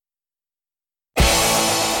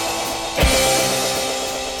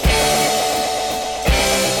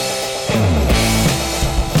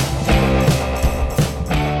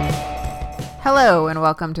Hello and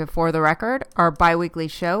welcome to For the Record, our bi-weekly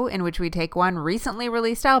show in which we take one recently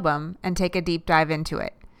released album and take a deep dive into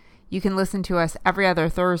it. You can listen to us every other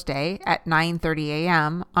Thursday at 9:30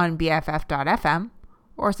 a.m. on BFF.fm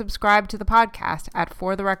or subscribe to the podcast at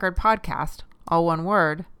fortherecordpodcast, all one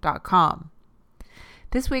word, .com.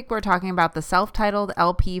 This week we're talking about the self-titled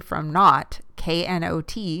LP from Knot,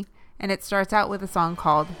 K-N-O-T, and it starts out with a song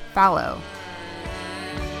called Fallow.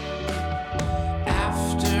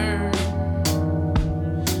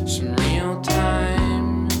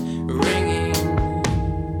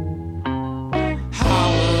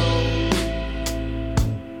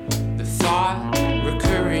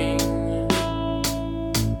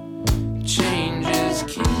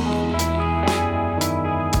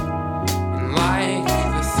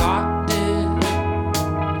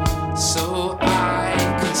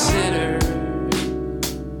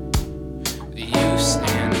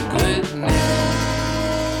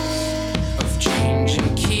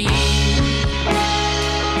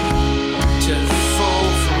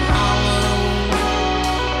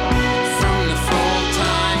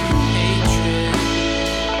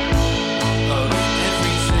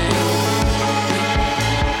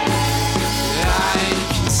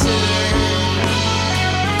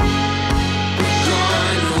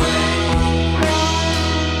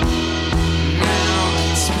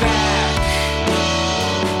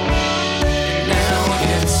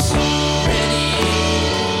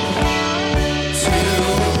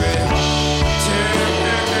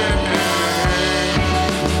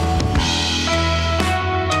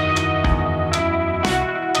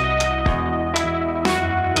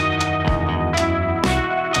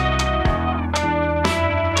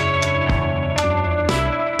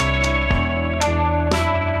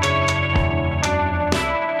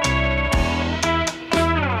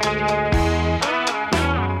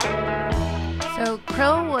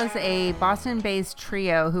 A Boston-based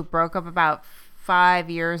trio who broke up about 5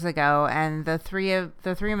 years ago, and the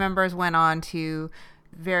three members went on to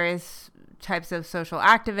various types of social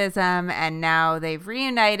activism, and now they've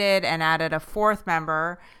reunited and added a fourth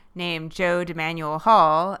member named Joe DeManuel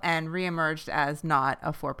Hall and reemerged as Knot,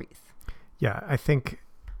 a four-piece. Yeah, I think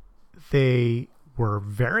they were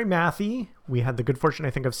very mathy. We had the good fortune,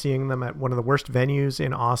 I think, of seeing them at one of the worst venues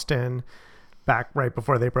in Austin back right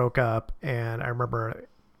before they broke up, and I remember,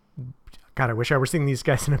 God, I wish I were seeing these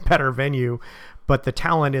guys in a better venue, but the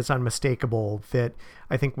talent is unmistakable. That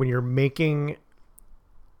I think when you're making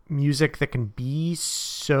music that can be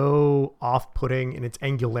so off-putting in its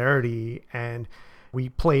angularity, and we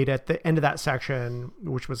played at the end of that section,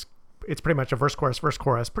 which was, it's pretty much a verse, chorus,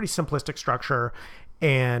 pretty simplistic structure,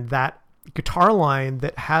 and that guitar line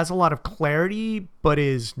that has a lot of clarity, but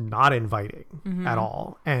is not inviting at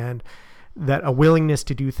all. And that a willingness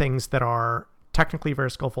to do things that are technically very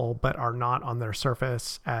skillful, but are not on their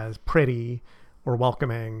surface as pretty or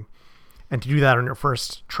welcoming. And to do that on your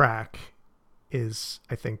first track is,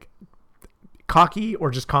 I think, cocky or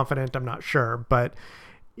just confident. I'm not sure, but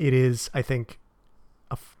it is, I think,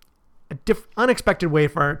 unexpected way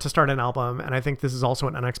to start an album. And I think this is also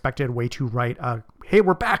an unexpected way to write a, hey,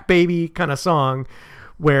 we're back, baby kind of song,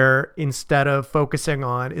 where instead of focusing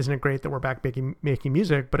on, isn't it great that we're back making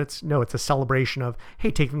music, but it's a celebration of,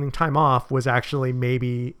 hey, taking time off was actually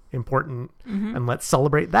maybe important, and let's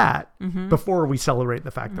celebrate that before we celebrate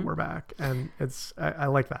the fact that we're back. And I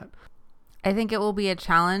like that. I think it will be a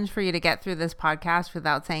challenge for you to get through this podcast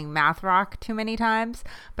without saying math rock too many times.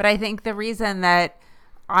 But I think the reason that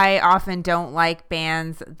I often don't like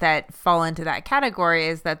bands that fall into that category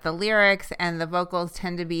is that the lyrics and the vocals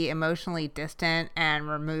tend to be emotionally distant and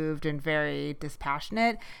removed and very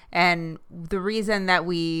dispassionate. And the reason that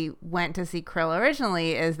we went to see Krill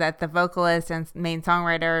originally is that the vocalist and main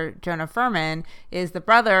songwriter, Jonah Furman, is the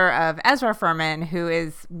brother of Ezra Furman, who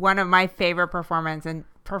is one of my favorite performers and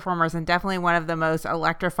definitely one of the most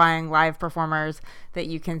electrifying live performers that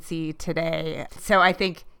you can see today. So I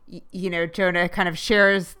think, you know, Jonah kind of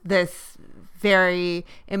shares this very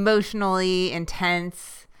emotionally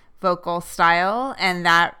intense vocal style, and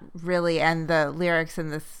that really, and the lyrics in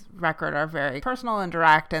this record are very personal and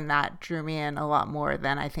direct, and that drew me in a lot more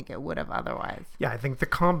than I think it would have otherwise. Yeah, I think the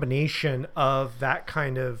combination of that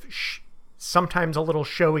kind of sometimes a little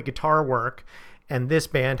showy guitar work, and this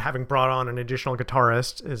band having brought on an additional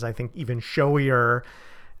guitarist is, I think, even showier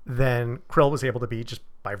than Krill was able to be just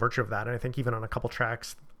by virtue of that. And I think even on a couple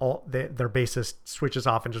tracks, their bassist switches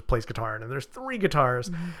off and just plays guitar, and there's three guitars,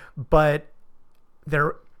 but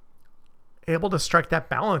they're able to strike that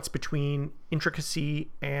balance between intricacy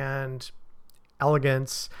and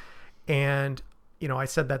elegance, and I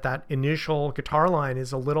said that initial guitar line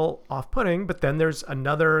is a little off-putting, but then there's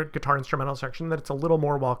another guitar instrumental section that it's a little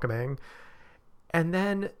more welcoming. And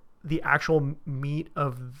then the actual meat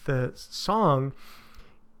of the song,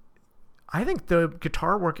 I think the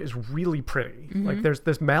guitar work is really pretty. Mm-hmm. Like there's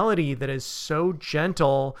this melody that is so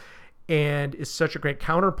gentle and is such a great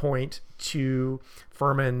counterpoint to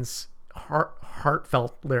Furman's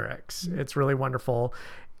heartfelt lyrics. Mm-hmm. It's really wonderful.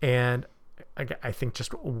 And I think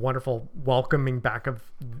just a wonderful welcoming back of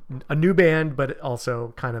a new band, but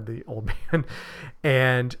also kind of the old band.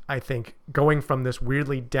 And I think going from this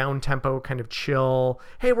weirdly down-tempo kind of chill,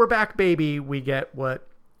 hey, we're back, baby, we get what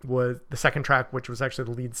was the second track, which was actually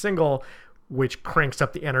the lead single, which cranks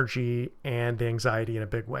up the energy and the anxiety in a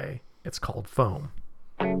big way. It's called Foam.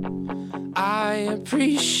 I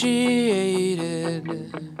appreciated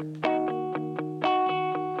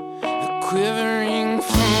the quivering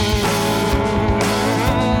foam.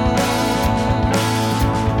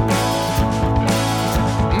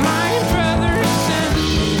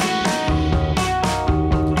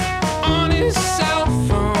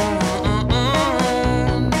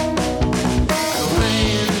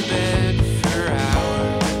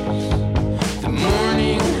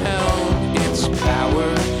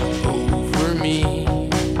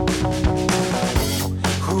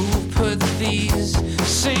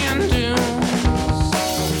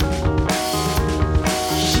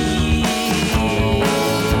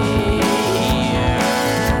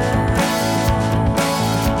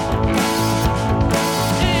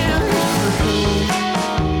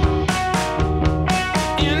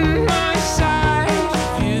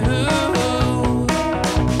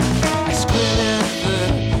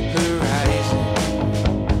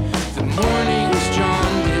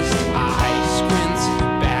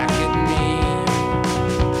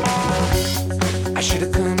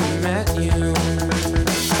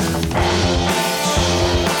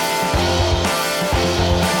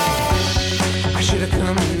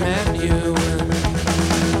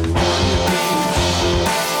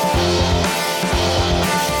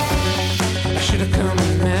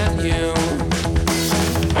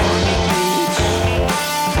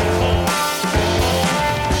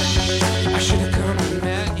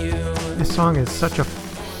 Song is such a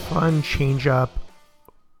fun change up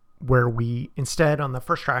where we instead on the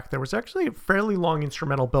first track there was actually a fairly long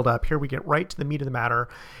instrumental build up. Here we get right to the meat of the matter,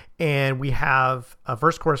 and we have a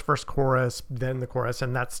verse chorus, then the chorus,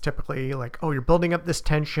 and that's typically like, oh, you're building up this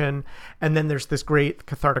tension, and then there's this great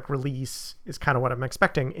cathartic release is kind of what I'm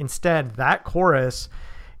expecting. Instead, that chorus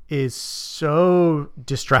is so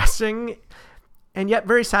distressing and yet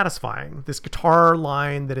very satisfying. This guitar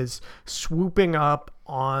line that is swooping up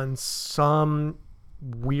on some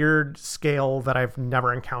weird scale that I've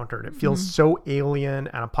never encountered. It feels so alien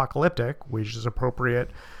and apocalyptic, which is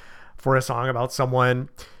appropriate for a song about someone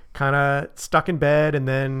kind of stuck in bed and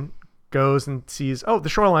then goes and sees, oh, the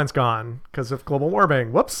shoreline's gone because of global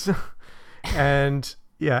warming. Whoops. And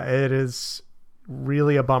yeah, it is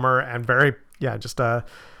really a bummer and very, just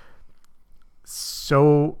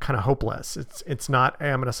so kind of hopeless. It's not,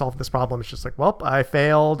 hey, I'm going to solve this problem. It's just like, well, I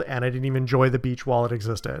failed and I didn't even enjoy the beach while it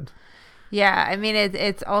existed. Yeah, I mean,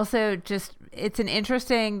 it's also just,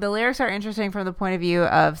 the lyrics are interesting from the point of view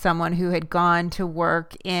of someone who had gone to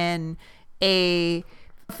work in a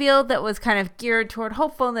field that was kind of geared toward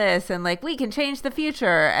hopefulness and like we can change the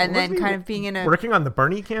future, and then kind of being in a working on the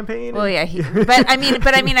Bernie campaign. Well, yeah, but I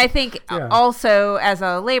mean, I think also as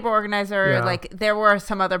a labor organizer, like there were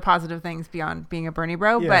some other positive things beyond being a Bernie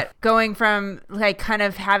bro. But going from like kind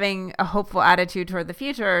of having a hopeful attitude toward the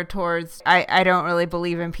future towards I don't really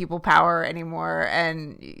believe in people power anymore,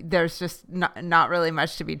 and there's just not really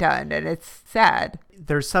much to be done, and it's sad.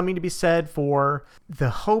 There's something to be said for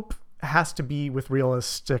the hope has to be with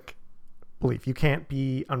realistic belief. You can't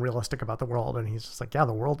be unrealistic about the world. And he's just like, yeah,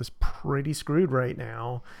 the world is pretty screwed right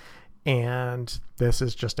now. And this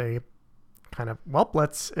is just a kind of, well,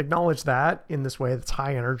 let's acknowledge that in this way that's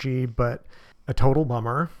high energy, but a total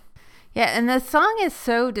bummer. Yeah, and the song is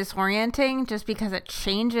so disorienting just because it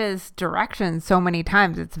changes direction so many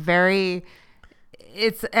times.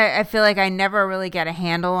 I feel like I never really get a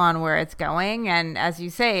handle on where it's going. And as you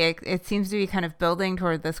say, it seems to be kind of building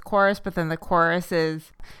toward this chorus, but then the chorus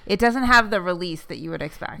it doesn't have the release that you would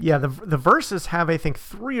expect. Yeah, the verses have, I think,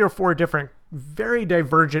 3 or 4 different, very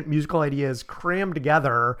divergent musical ideas crammed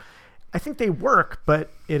together. I think they work, but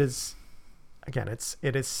it is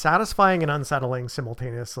satisfying and unsettling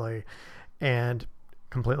simultaneously, and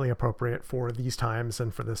completely appropriate for these times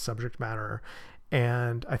and for this subject matter.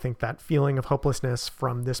 And I think that feeling of hopelessness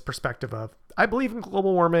from this perspective of, I believe in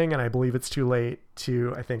global warming and I believe it's too late,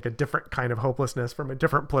 to, I think, a different kind of hopelessness from a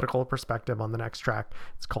different political perspective on the next track.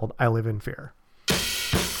 It's called I Live in Fear.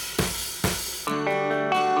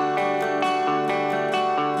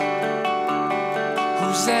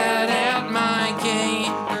 Who's that at my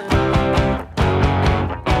gate?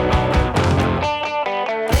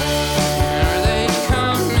 Are they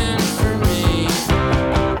coming for me? If we take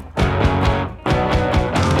our boot off their neck,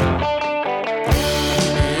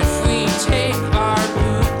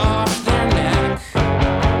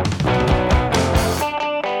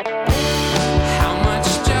 how much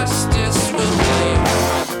justice will they want?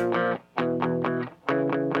 I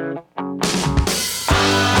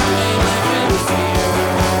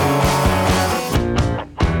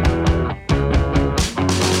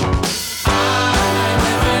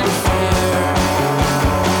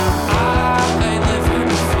live in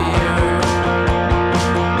fear.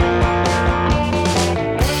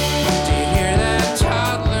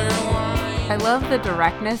 I love the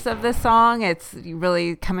directness of this song. It's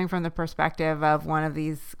really coming from the perspective of one of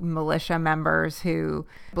these militia members who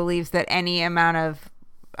believes that any amount of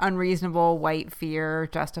unreasonable white fear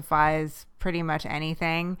justifies pretty much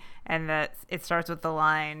anything. And that it starts with the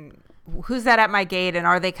line, who's that at my gate and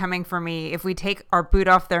are they coming for me? If we take our boot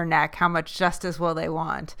off their neck, how much justice will they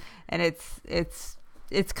want? And it's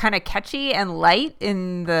kind of catchy and light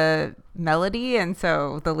in the melody. And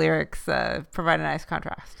so the lyrics provide a nice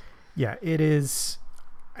contrast. Yeah, it is,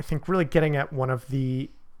 I think, really getting at one of the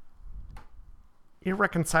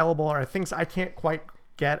irreconcilable or things I can't quite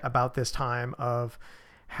get about this time, of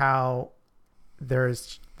how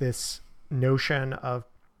there's this notion of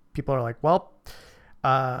people are like, well,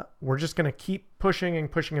 we're just going to keep pushing and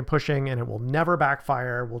pushing and pushing, and it will never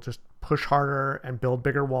backfire. We'll just push harder and build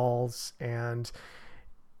bigger walls, and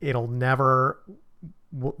it'll never...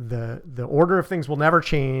 the order of things will never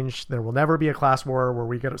change. There will never be a class war where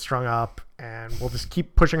we get it strung up, and we'll just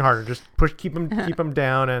keep pushing harder, just keep them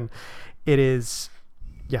down. And it is,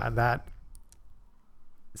 that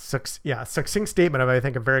succinct statement of, I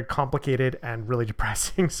think, a very complicated and really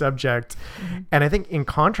depressing subject. Mm-hmm. And I think in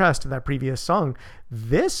contrast to that previous song,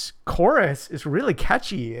 this chorus is really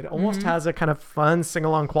catchy. It almost has a kind of fun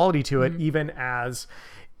sing-along quality to it, even as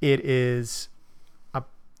it is a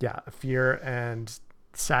fear and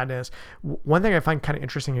sadness. One thing I find kind of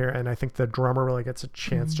interesting here, and I think the drummer really gets a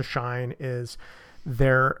chance to shine, is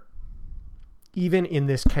there, even in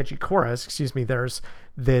this catchy chorus, there's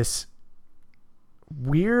this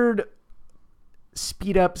weird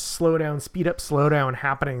speed up, slow down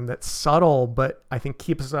happening that's subtle, but I think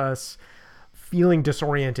keeps us feeling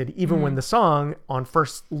disoriented, even when the song on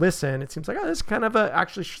first listen, it seems like, this is kind of a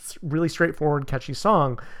actually really straightforward, catchy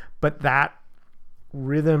song, but that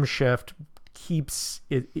rhythm shift keeps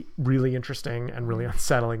it really interesting and really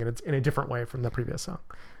unsettling, and it's in a different way from the previous song.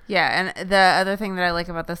 Yeah, and the other thing that I like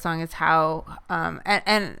about this song is how,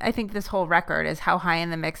 and I think this whole record is how high in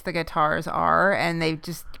the mix the guitars are, and they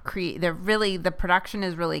just the production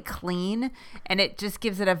is really clean, and it just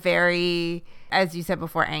gives it a very, as you said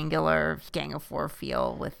before, angular Gang of Four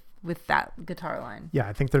feel with that guitar line. Yeah,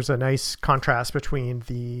 I think there's a nice contrast between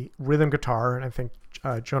the rhythm guitar, and I think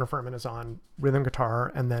Jonah Furman is on rhythm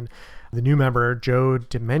guitar, and then the new member, Joe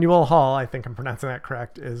DeManuel Hall, I think I'm pronouncing that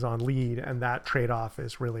correct, is on lead, and that trade-off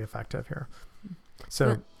is really effective here.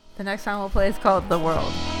 So the next song we'll play is called The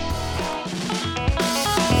World.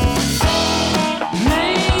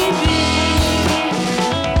 Maybe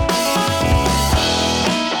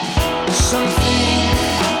something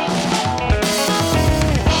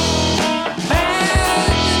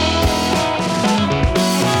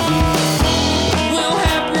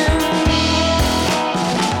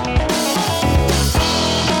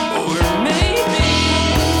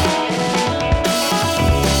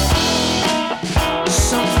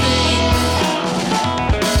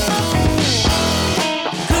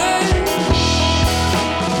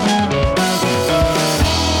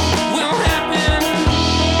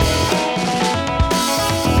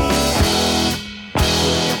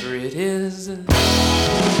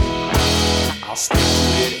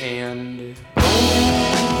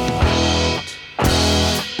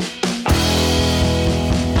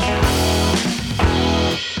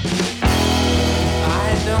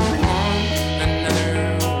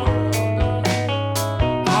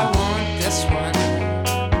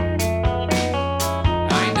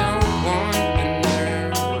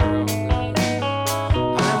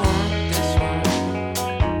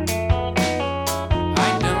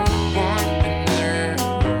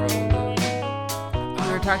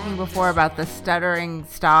talking before about the stuttering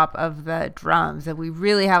stop of the drums, that we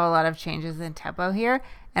really have a lot of changes in tempo here.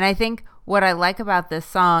 And I think what I like about this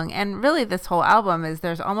song, and really this whole album, is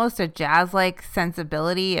there's almost a jazz-like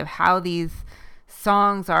sensibility of how these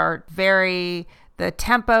songs are the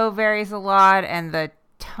tempo varies a lot and the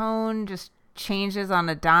tone just changes on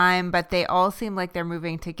a dime, but they all seem like they're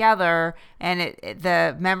moving together, and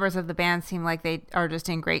the members of the band seem like they are just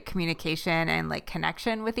in great communication and like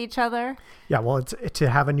connection with each other. Yeah, well, it's to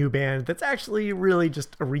have a new band that's actually really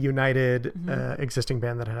just a reunited existing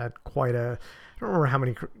band that had quite I don't remember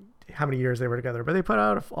how many years they were together, but they put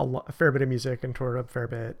out a fair bit of music and toured a fair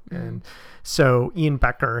bit. And so Ian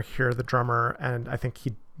Becker here, the drummer, and I think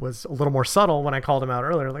he was a little more subtle when I called him out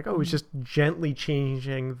earlier, like, he's just gently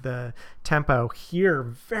changing the tempo. Here,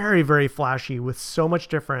 very, very flashy with so much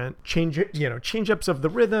different change-ups of the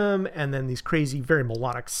rhythm, and then these crazy, very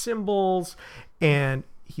melodic cymbals, and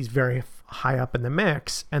he's very high up in the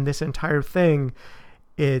mix. And this entire thing,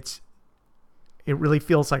 it really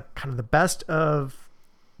feels like kind of the best of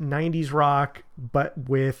 90s rock, but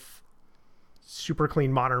with super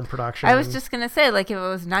clean modern production. I was just gonna say, like, if it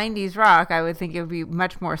was 90s rock, I would think it would be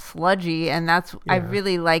much more sludgy, and I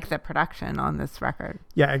really like the production on this record.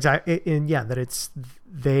 Yeah, exactly. And that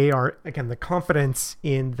they are, again, the confidence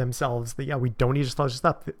in themselves that we don't need to slow this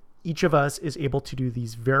up. Each of us is able to do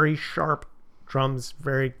these very sharp drums,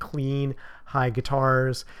 very clean high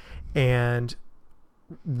guitars, and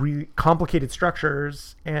really complicated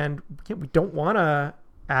structures, and we don't want to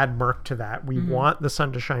add murk to that. We want the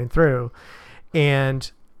sun to shine through. And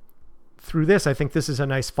through this, I think this is a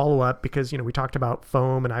nice follow-up, because we talked about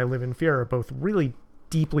Foam and I Live in Fear are both really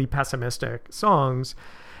deeply pessimistic songs,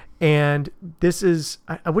 and this is,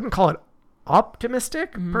 I wouldn't call it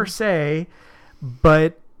optimistic per se,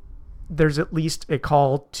 but there's at least a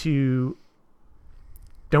call to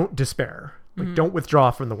don't despair. Like, don't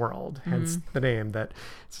withdraw from the world, hence the name. That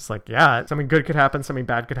it's just like, something good could happen, something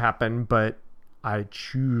bad could happen, but I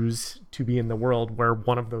choose to be in the world where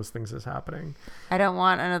one of those things is happening. I don't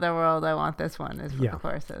want another world. I want this one, is what the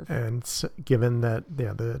chorus is. And given that,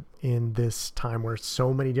 in this time where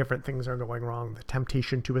so many different things are going wrong, the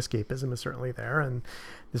temptation to escapism is certainly there. And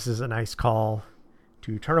this is a nice call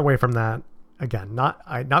to turn away from that. Again, not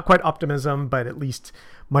quite optimism, but at least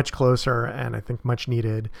much closer, and I think much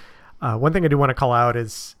needed. One thing I do want to call out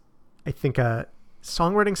is, I think a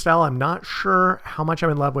songwriting style I'm not sure how much I'm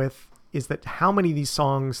in love with, is that how many of these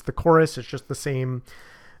songs, the chorus is just the same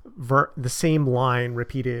line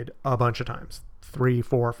repeated a bunch of times, 3,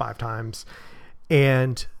 4, 5 times.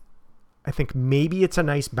 And I think maybe it's a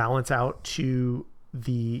nice balance out to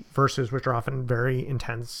the verses, which are often very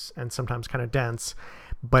intense and sometimes kind of dense,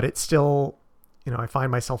 but it's still, I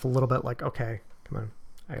find myself a little bit like, okay, come on.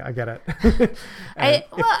 I get it. I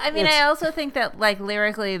also think that, like,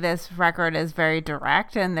 lyrically, this record is very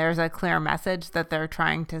direct, and there's a clear message that they're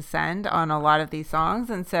trying to send on a lot of these songs.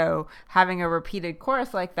 And so having a repeated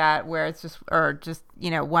chorus like that, where it's just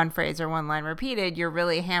one phrase or one line repeated, you're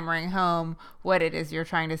really hammering home what it is you're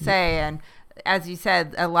trying to say. And as you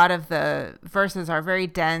said, a lot of the verses are very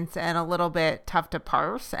dense and a little bit tough to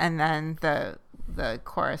parse, and then the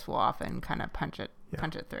chorus will often kind of punch it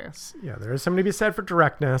through. Yeah, there is something to be said for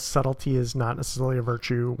directness. Subtlety is not necessarily a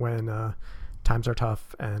virtue when times are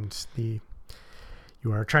tough and you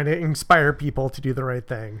are trying to inspire people to do the right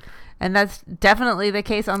thing. And that's definitely the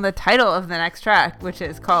case on the title of the next track, which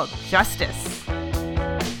is called Justice.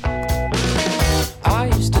 I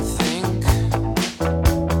used to think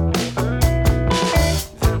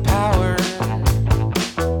that power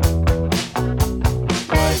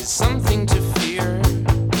was something to fear.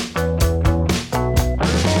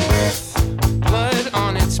 Blood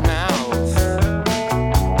on its mouth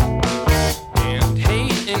and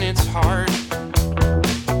hate in its heart.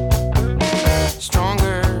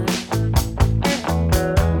 Stronger,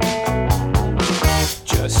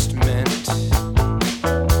 just meant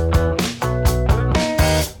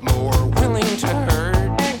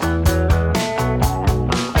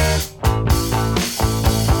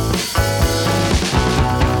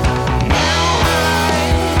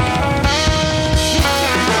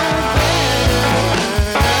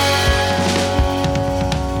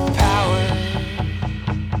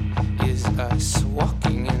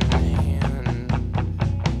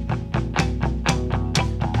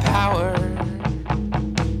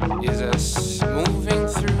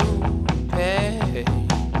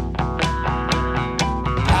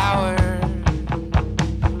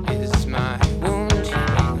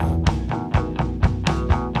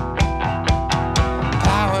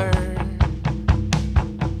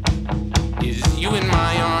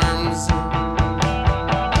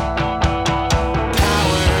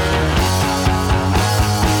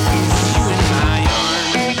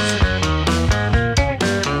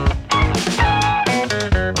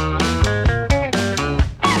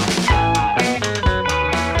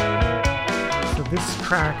this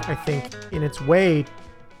track, I think, in its way,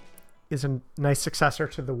 is a nice successor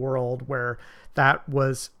to The World, where that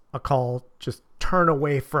was a call just turn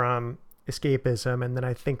away from escapism. And then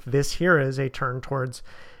I think this here is a turn towards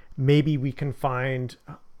maybe we can find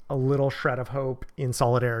a little shred of hope in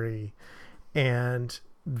solidarity, and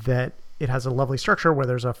that it has a lovely structure where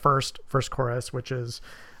there's a first chorus, which is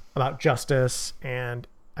about justice. And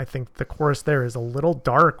I think the chorus there is a little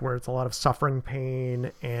dark, where it's a lot of suffering,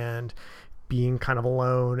 pain, and being kind of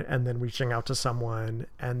alone, and then reaching out to someone.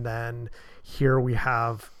 And then here we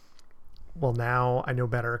have, well, now I know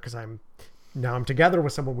better because I'm together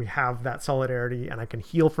with someone. We have that solidarity, and I can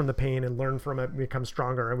heal from the pain and learn from it, become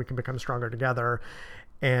stronger, and we can become stronger together.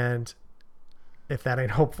 And if that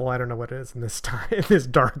ain't hopeful, I don't know what is in this time, in this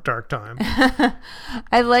dark time.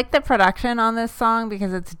 I like the production on this song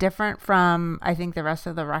because it's different from, I think, the rest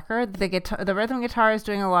of the record. The rhythm guitar is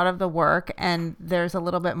doing a lot of the work, and there's a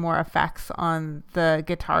little bit more effects on the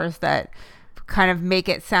guitars that kind of make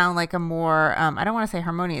it sound like a more, I don't want to say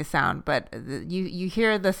harmonious sound, but you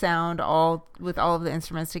hear the sound all with all of the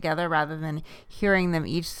instruments together rather than hearing them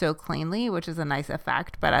each so cleanly, which is a nice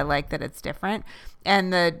effect, but I like that it's different.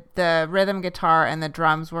 And the rhythm guitar and the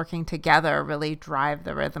drums working together really drive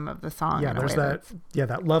the rhythm of the song. Yeah, there's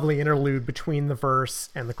that lovely interlude between the verse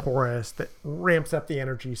and the chorus that ramps up the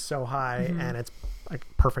energy so high, and it's like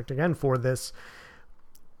perfect again for this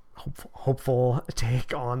hopeful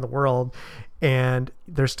take on the world. And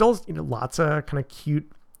there's still, lots of kind of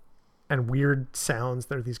cute and weird sounds.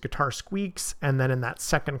 There are these guitar squeaks, and then in that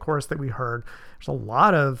second chorus that we heard, there's a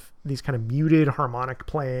lot of these kind of muted harmonic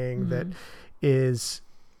playing that is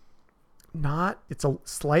not, it's a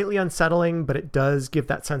slightly unsettling, but it does give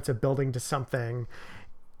that sense of building to something.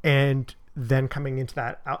 And then coming into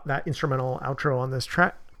that instrumental outro on this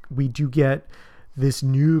track, we do get this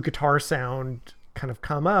new guitar sound kind of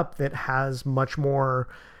come up that has much more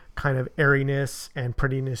kind of airiness and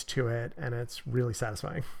prettiness to it, and it's really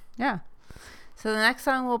satisfying. Yeah. So the next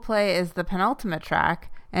song we'll play is the penultimate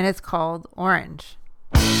track, and it's called Orange.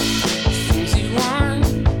 Things you want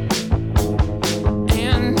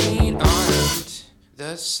and need aren't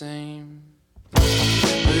the same. But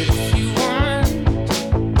if you want,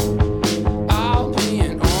 I'll be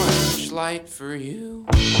an orange light for you.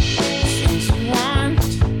 Things you want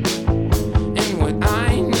and what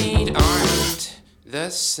I need aren't the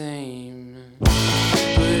same. But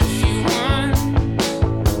if you want,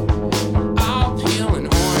 I'll peel an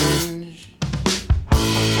orange.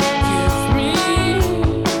 Give me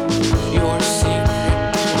your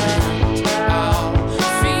secret plant. I'll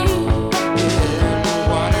feed it and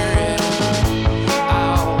water it.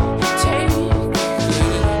 I'll take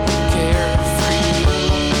good care for you.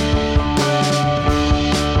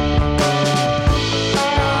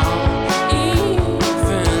 I'll even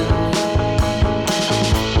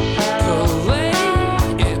play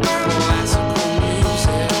it classical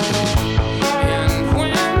music. And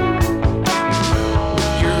when you're ready to come home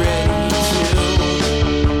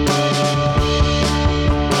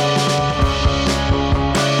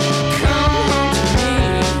to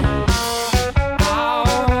me, I'll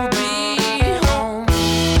be home.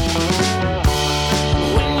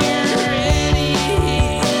 When you're ready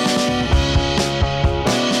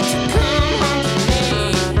to come home to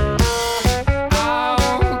me, I'll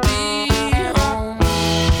be home.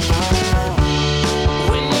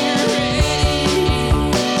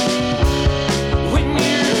 When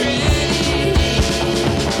you're ready,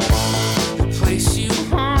 the place you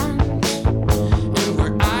haunt and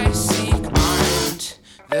where I seek aren't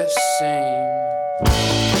the same.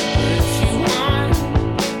 But if you want,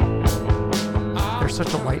 There's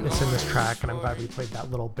such a lightness in this track, and I'm glad we played that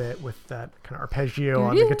little bit with that kind of arpeggio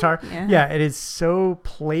on the guitar. Yeah. It is so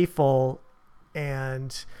playful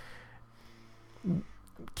and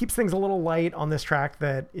keeps things a little light on this track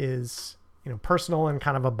that is, personal and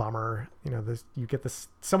kind of a bummer. You get this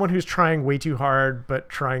someone who's trying way too hard but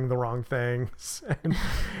trying the wrong things, and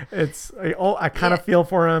I kind of feel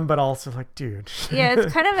for him, but also like, dude. Yeah,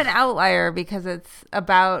 it's kind of an outlier because it's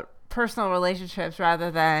about personal relationships rather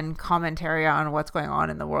than commentary on what's going on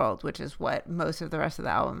in the world, which is what most of the rest of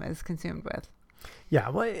the album is consumed with. Yeah,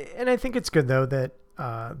 well, and I think it's good though that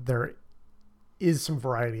there is some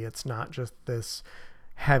variety. It's not just this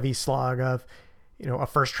heavy slog of, a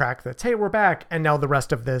first track that's, hey, we're back, and now the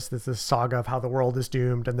rest of this saga of how the world is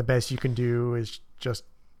doomed, and the best you can do is just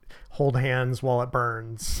hold hands while it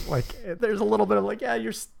burns. Like, there's a little bit of like,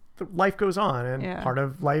 life goes on, and part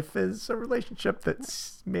of life is a relationship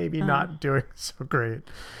that's maybe not doing so great.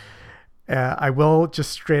 I will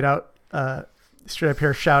just straight up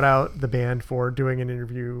here shout out the band for doing an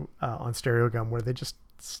interview on Stereo Gum where they just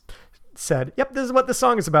said, yep, this is what this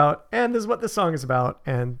song is about, and this is what this song is about.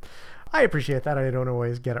 And I appreciate that. I don't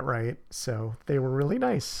always get it right. So they were really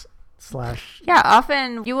nice. Yeah,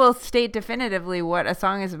 often you will state definitively what a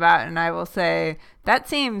song is about, and I will say, that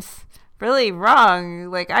seems really wrong.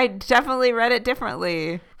 Like, I definitely read it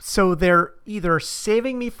differently. So they're either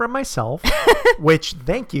saving me from myself, which,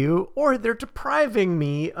 thank you, or they're depriving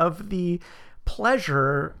me of the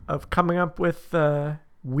pleasure of coming up with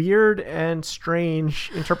weird and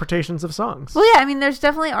strange interpretations of songs. Well, yeah, I mean, there's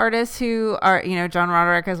definitely artists who are, John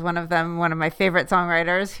Roderick is one of them, one of my favorite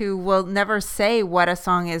songwriters, who will never say what a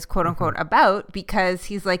song is quote unquote about, because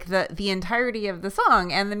he's like the entirety of the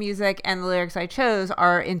song and the music and the lyrics I chose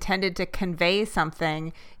are intended to convey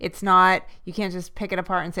something. It's not, you can't just pick it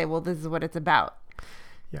apart and say, well, this is what it's about.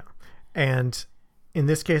 Yeah. And in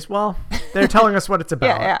this case, well, they're telling us what it's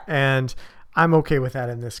about. Yeah. And I'm okay with that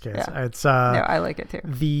in this case. Yeah. It's no, I like it too.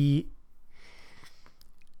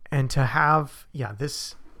 And to have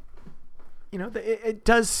this, it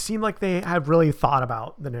does seem like they have really thought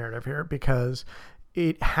about the narrative here, because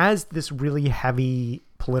it has this really heavy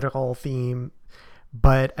political theme,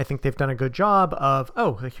 but I think they've done a good job of,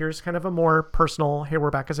 here's kind of a more personal, hey,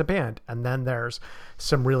 we're back as a band. And then there's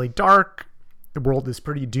some really dark, the world is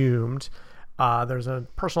pretty doomed. There's a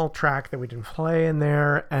personal track that we didn't play in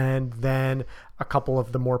there, and then a couple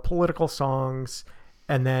of the more political songs,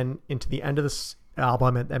 and then into the end of this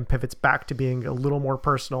album, it then pivots back to being a little more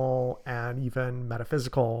personal and even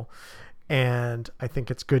metaphysical. And I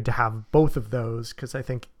think it's good to have both of those, because I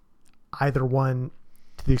think either one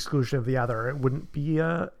to the exclusion of the other, it wouldn't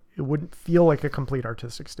feel like a complete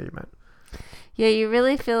artistic statement. Yeah, you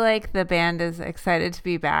really feel like the band is excited to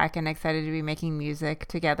be back and excited to be making music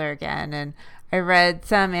together again. And I read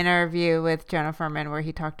some interview with Jonah Furman where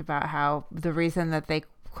he talked about how the reason that they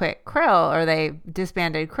quit Krill, or they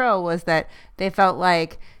disbanded Krill, was that they felt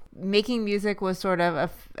like making music was sort of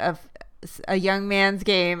a young man's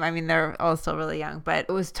game. I mean, they're all still really young, but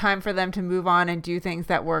it was time for them to move on and do things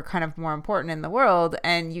that were kind of more important in the world.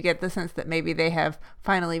 And you get the sense that maybe they have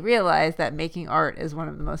finally realized that making art is one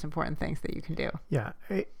of the most important things that you can do. Yeah.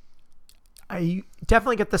 I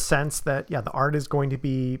definitely get the sense that, the art is going to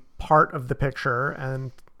be part of the picture,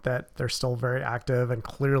 and that they're still very active and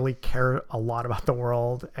clearly care a lot about the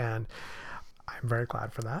world. And I'm very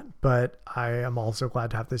glad for that. But I am also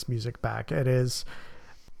glad to have this music back. It is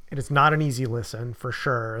not an easy listen, for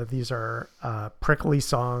sure. These are prickly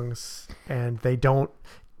songs, and they don't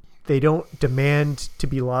demand to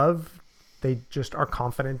be loved. They just are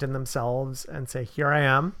confident in themselves and say, here I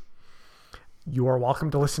am. You are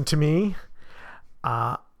welcome to listen to me.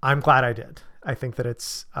 I'm glad I did. I think that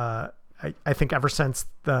it's, I think ever since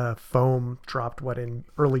the Foam dropped, in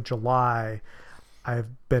early July, I've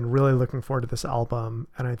been really looking forward to this album,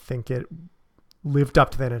 and I think it lived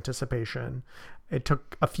up to that anticipation. It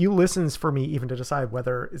took a few listens for me even to decide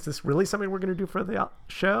whether, is this really something we're going to do for the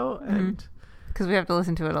show? And because we have to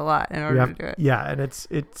listen to it a lot in order to do it. Yeah. And it's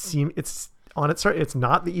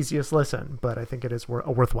not the easiest listen, but I think it is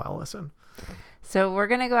a worthwhile listen. So we're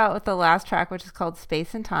going to go out with the last track, which is called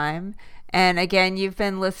Space and Time. And again, you've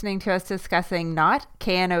been listening to us discussing Knot,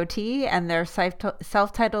 KNOT, and their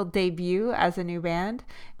self-titled debut as a new band.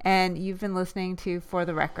 And you've been listening to For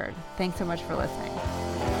the Record. Thanks so much for listening.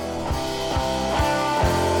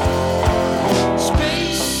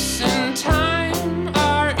 Space and time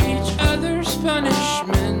are each other's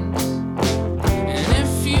punishment. And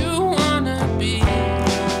if you wanna be,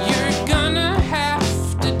 you're gonna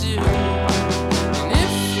have to do. And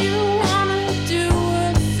if you wanna do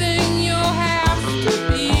a thing, you'll have to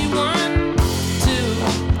be one too.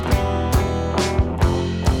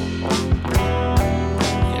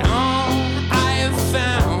 And all I have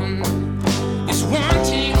found is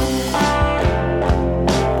wanting.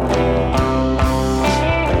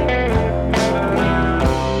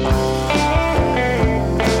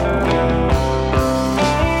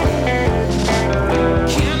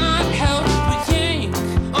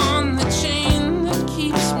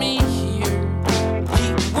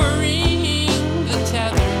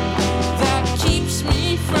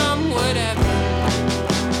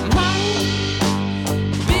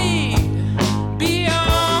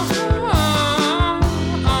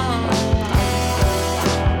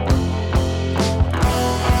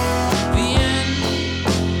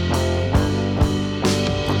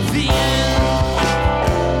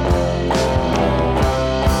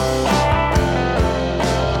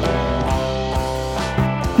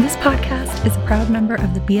 Is a proud member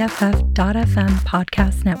of the BFF.FM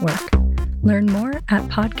podcast network. Learn more at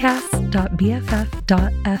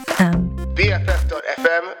podcasts.bff.fm.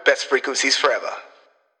 BFF.FM, best frequencies forever.